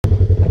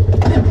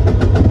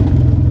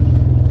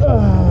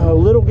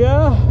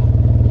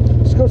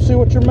see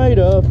what you're made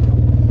of.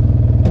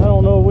 I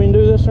don't know if we can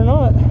do this or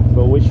not,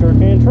 but we sure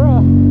can try.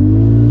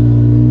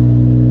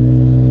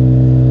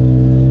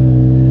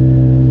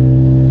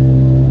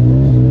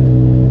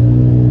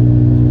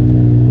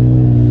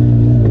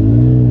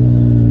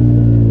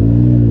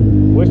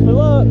 Wish me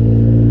luck.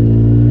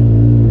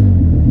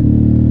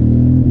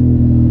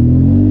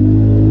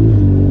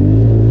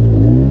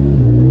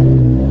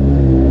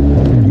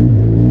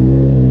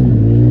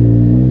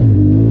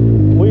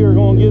 We are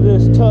going to give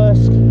this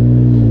Tusk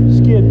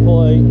skid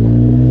plate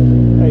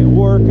a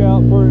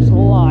workout for its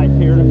life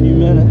here in a few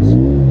minutes.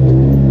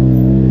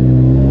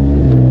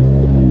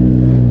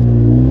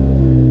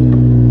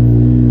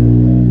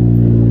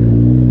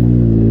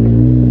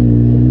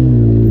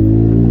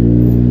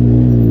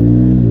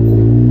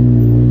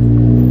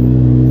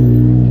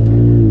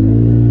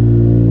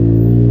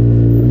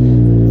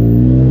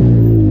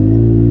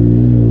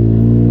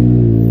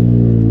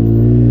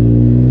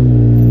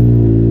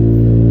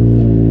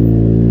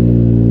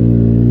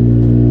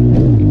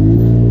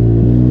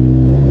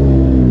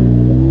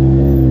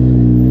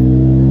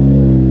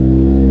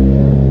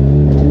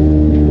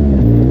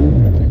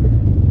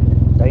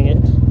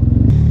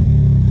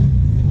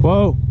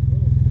 Whoa.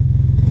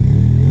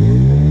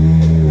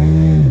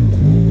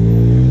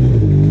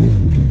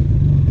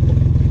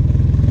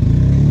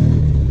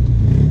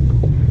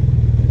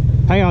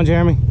 Hang on,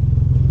 Jeremy.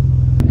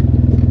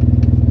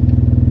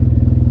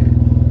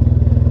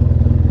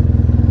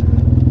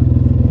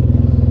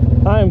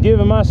 I am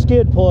giving my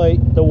skid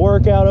plate the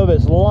workout of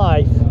its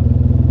life.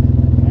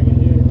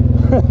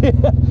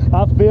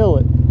 I feel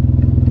it.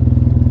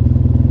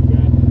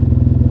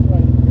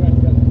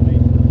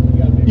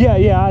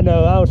 Yeah, I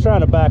know. I was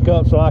trying to back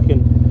up so I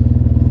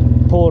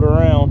can pull it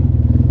around.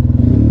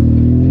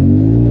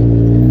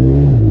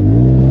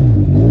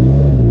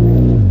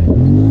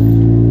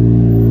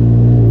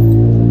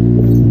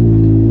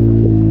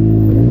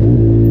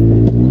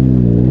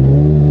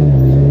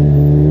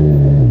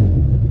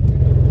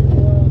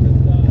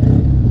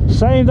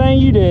 Same thing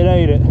you did,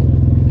 ain't it?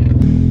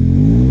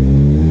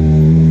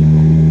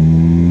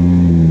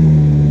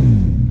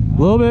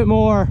 A little bit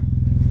more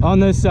on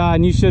this side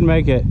and you should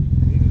make it.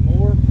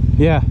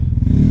 Yeah.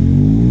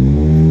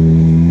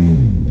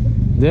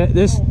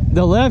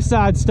 The left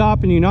side's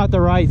stopping you, not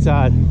the right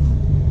side. Hey,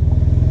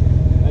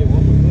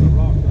 what we put a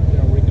rock right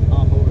there where we can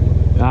hop over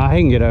it? Nah, he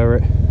can get over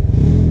it.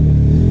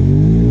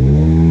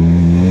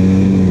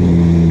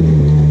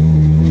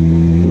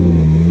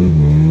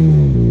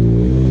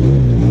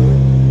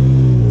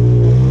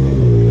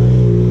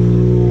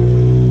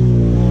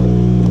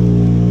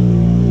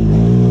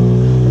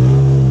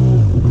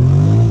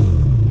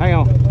 Hang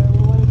on.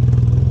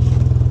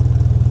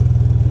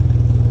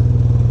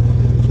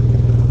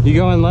 You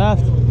going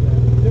left? Do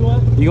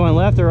what? You going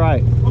left or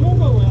right? I'm gonna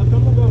go left. I'm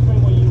gonna go the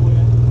same way you went.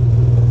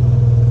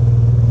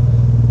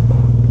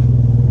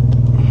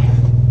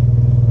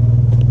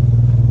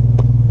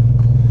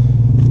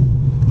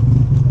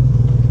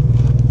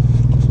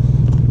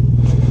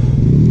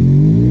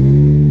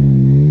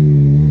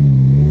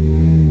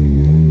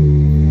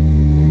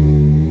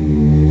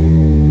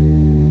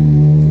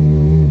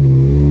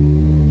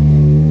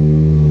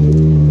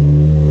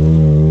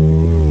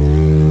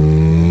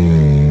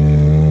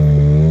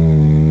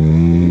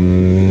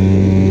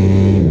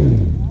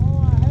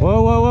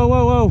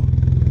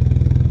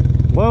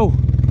 Whoa,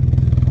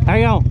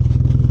 hang on.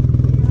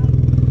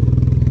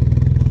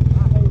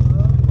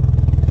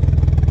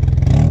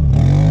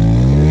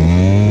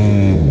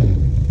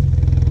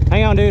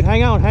 Hang on, dude,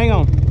 hang on.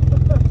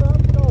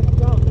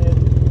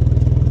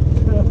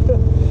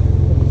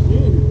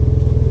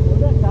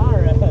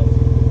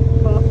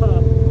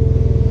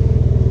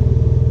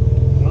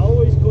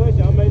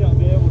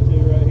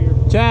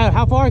 Chad,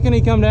 how far can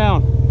he come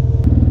down?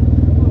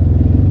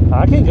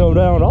 I can't go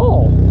down at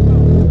all.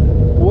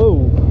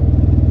 Whoa.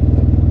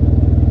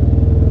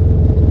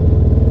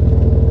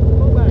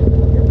 Go back.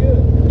 You're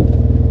good.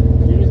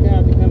 You're just gonna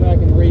have to come back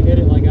and re-hit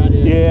it like I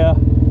did. Yeah.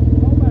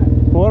 Go back.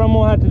 What I'm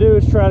gonna have to do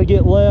is try to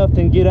get left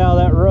and get out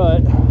of that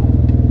rut.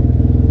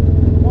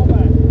 Go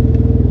back.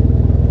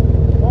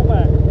 Go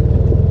back.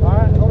 All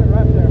right, hold it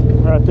right there.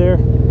 Right there.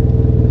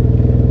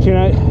 Can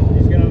I?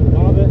 Just gonna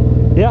bob it.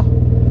 Yeah.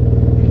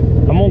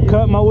 I'm gonna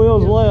cut my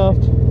wheels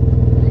left.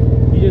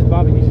 You just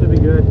bob it. You should be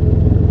good.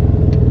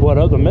 What,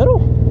 up the middle?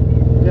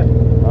 Yeah. I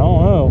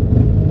don't know.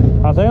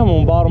 I think I'm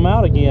gonna bottom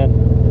out again.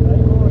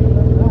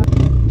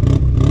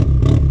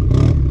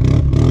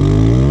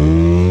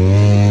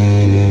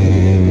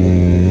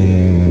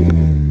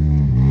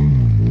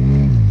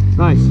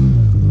 Nice.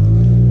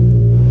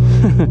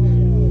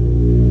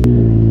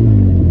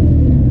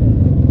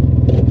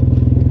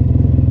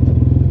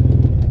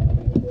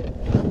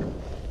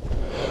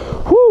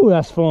 Whew,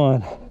 that's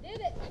fun.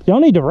 Y'all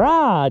need to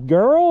ride,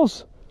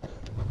 girls.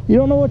 You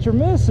don't know what you're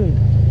missing.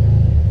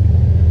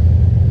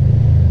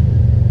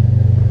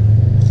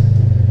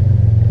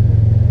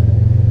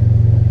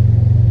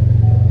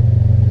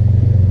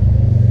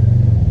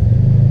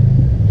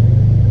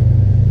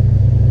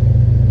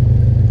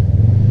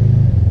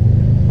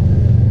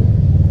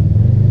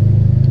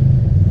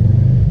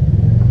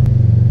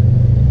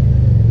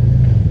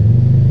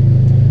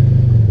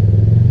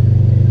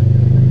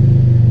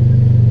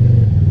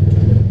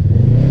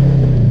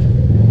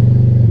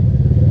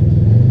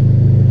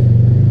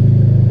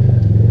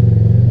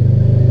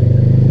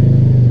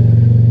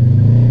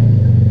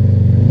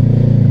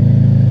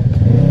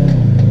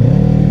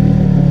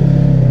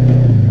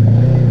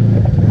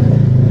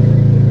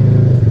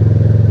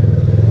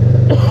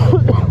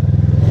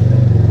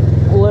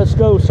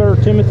 Sir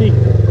Timothy.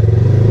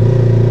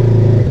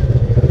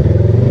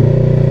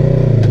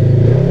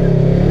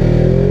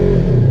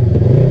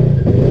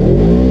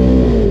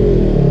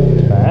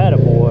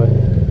 Attaboy.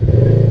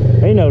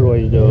 He knows what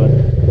he's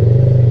doing.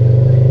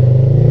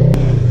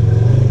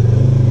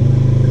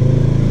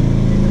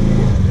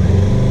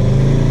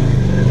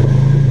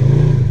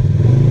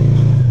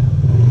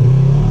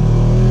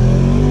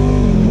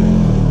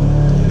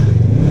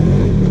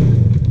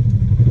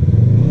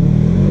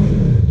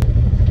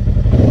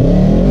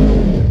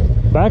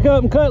 Back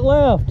up and cut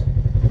left.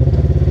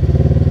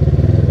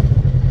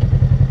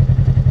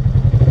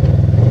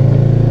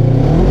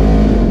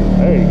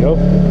 There you go.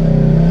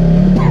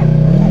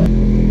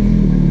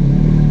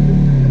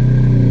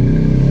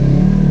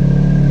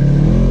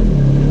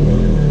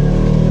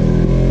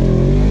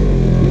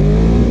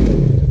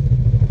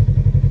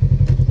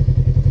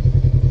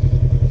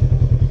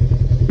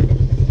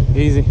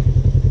 Easy. A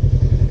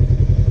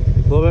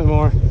little bit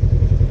more.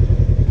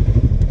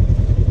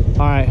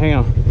 All right, hang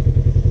on.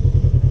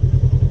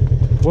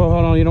 Well,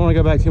 hold on, you don't want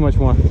to go back too much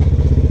more.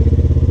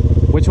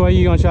 Which way are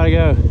you going to try to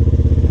go? I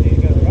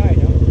need to go right,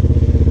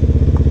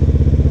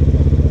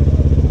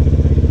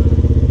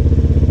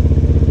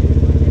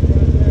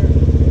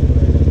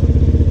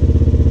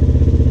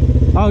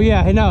 huh? Oh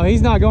yeah, no,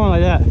 he's not going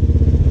like that.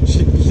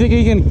 You think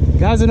he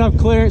has enough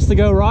clearance to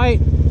go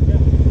right? Yeah.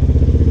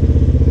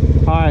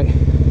 All right,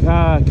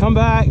 come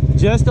back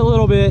just a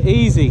little bit,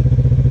 easy.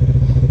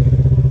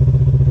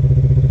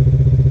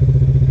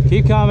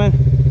 Keep coming.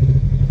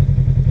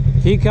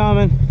 Keep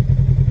coming.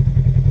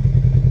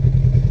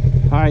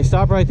 All right,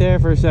 stop right there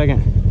for a second.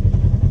 Right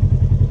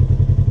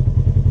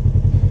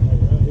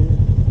here.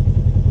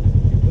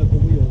 You cut the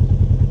wheels.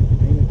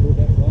 Aiming toward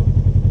that rock.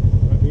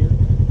 Right here.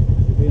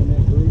 You'll be in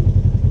that groove.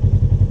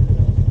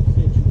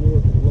 Set you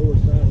more to the lower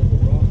side of the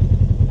rock.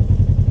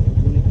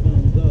 When it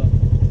comes up,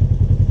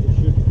 it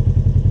should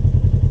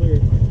clear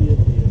it like this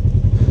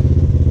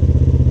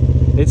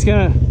did. It's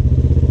gonna.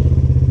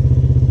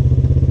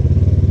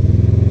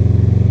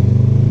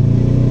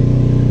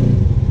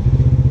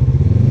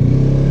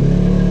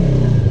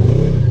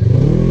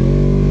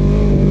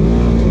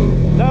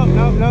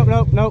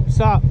 Nope,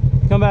 stop.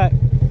 Come back.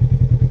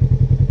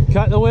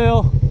 Cut the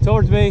wheel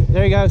towards me.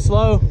 There you go.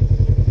 Slow.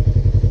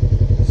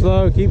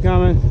 Slow. Keep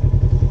coming.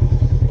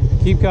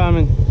 Keep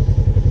coming.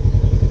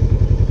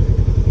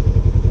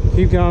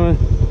 Keep coming.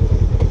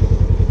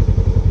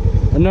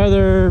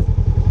 Another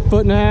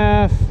foot and a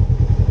half.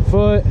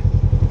 Foot.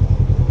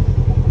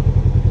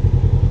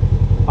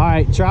 All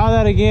right, try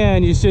that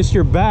again. It's just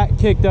your back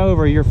kicked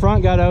over. Your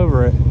front got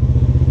over it.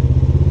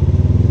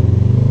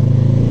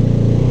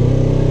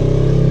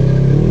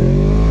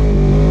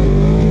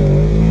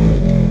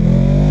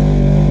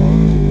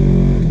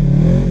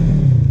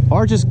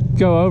 Or just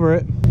go over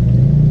it.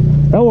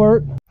 That'll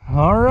work.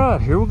 All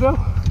right, here we go.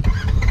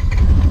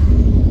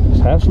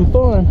 Let's have some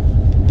fun.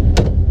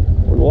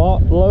 We're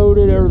locked,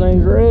 loaded,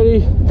 everything's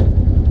ready.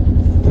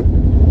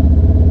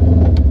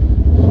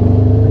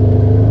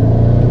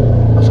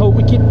 Let's hope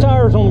we keep the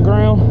tires on the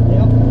ground.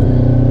 Yep.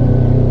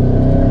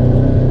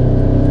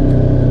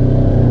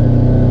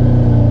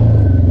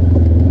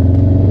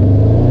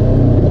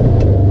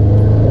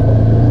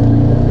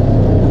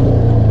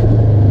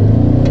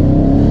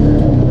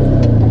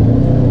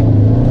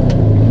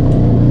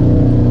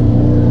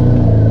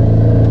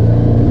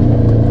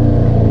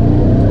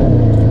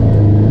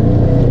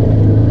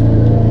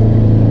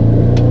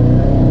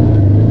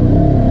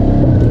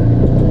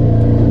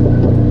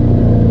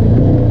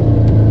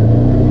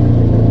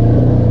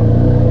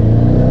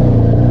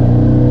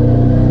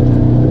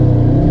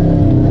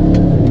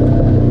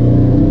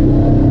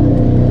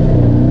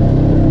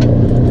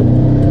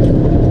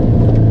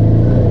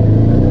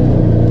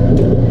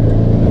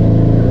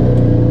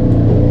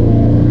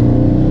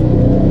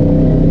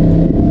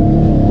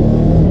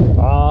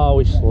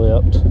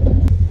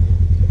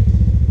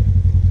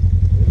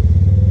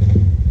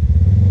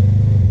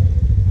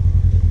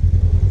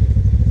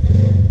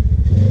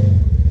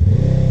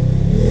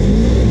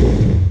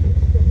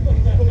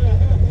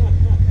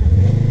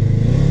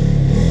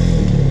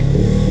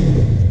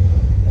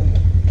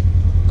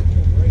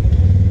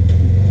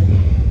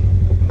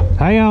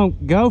 Hang on,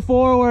 go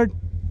forward.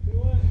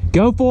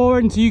 Go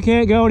forward until you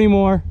can't go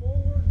anymore.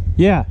 Forward.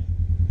 Yeah.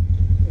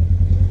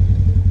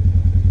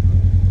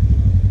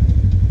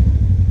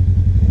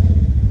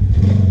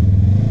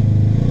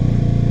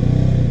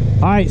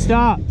 All right,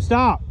 stop,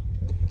 stop.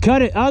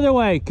 Cut it other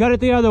way, cut it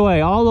the other way,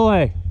 all the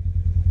way.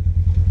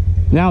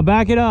 Now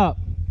back it up.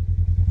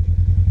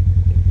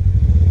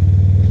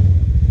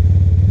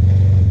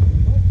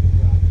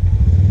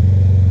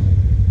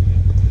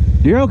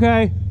 You're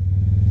okay.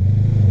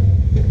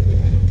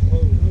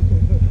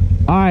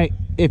 All right,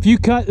 if you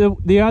cut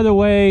the other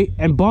way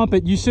and bump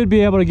it, you should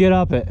be able to get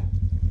up it.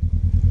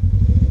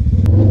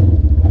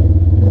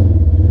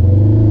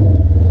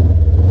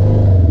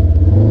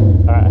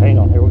 All right, hang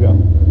on, here we go.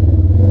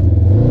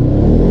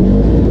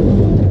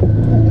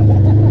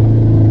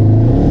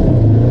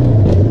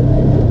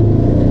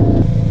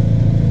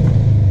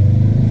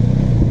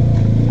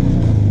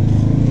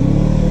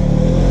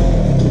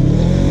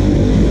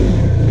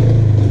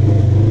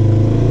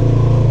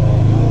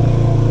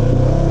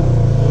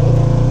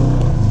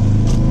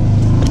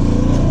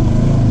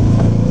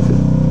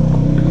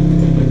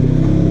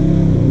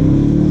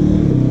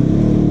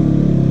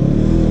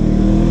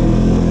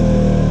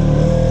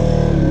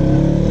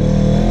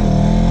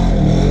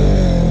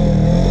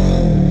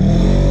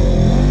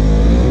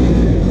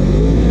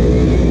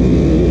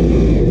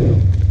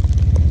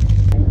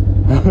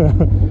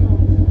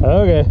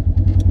 Okay.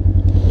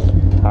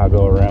 I'll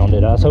go around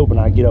it. I was hoping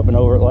I'd get up and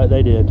over it like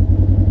they did.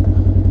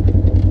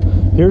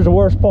 Here's the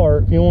worst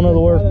part. If you want to know the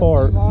worst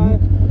part.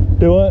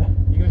 Do what?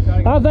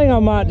 I think I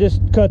might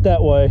just cut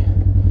that way.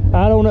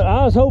 I don't know.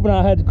 I was hoping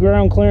I had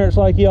ground clearance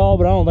like y'all,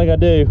 but I don't think I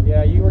do.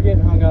 Yeah, you were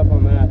getting hung up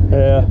on that.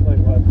 Yeah.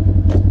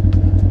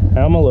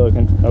 How am I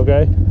looking?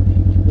 Okay.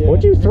 Yeah.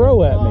 What'd you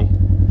throw at me?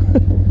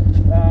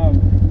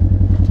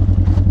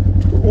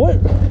 What?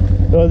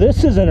 Oh,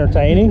 this is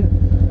entertaining.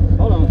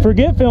 Hold on.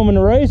 Forget filming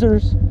the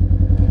razors.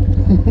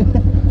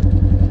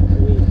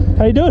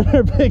 How you doing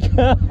there, big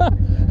guy?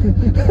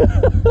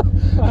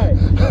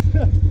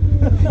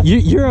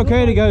 You're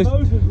okay to go.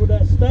 Moses with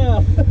that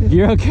staff.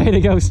 You're okay to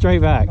go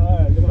straight back. All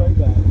right, go straight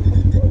back.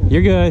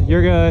 You're good.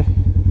 You're good.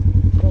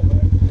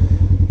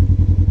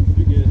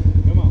 You're good.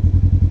 Come on.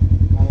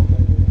 I don't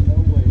think there's no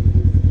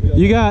way.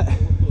 You got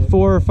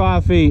 4 or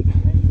 5 feet.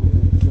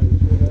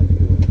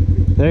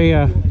 There you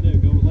go.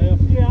 Go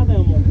left. Yeah, I think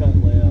I'm gonna cut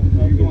left.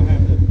 You're gonna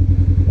have to.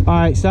 All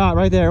right, stop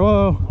right there.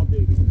 Whoa. I'll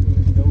dig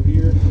it. Go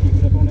here. Keep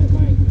it up on that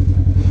bank.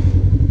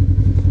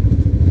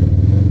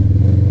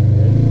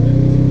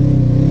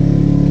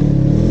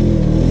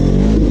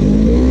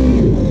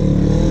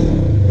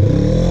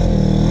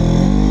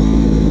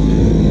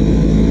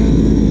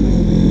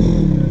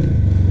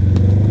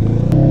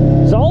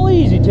 It's all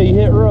easy till you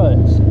hit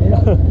ruts.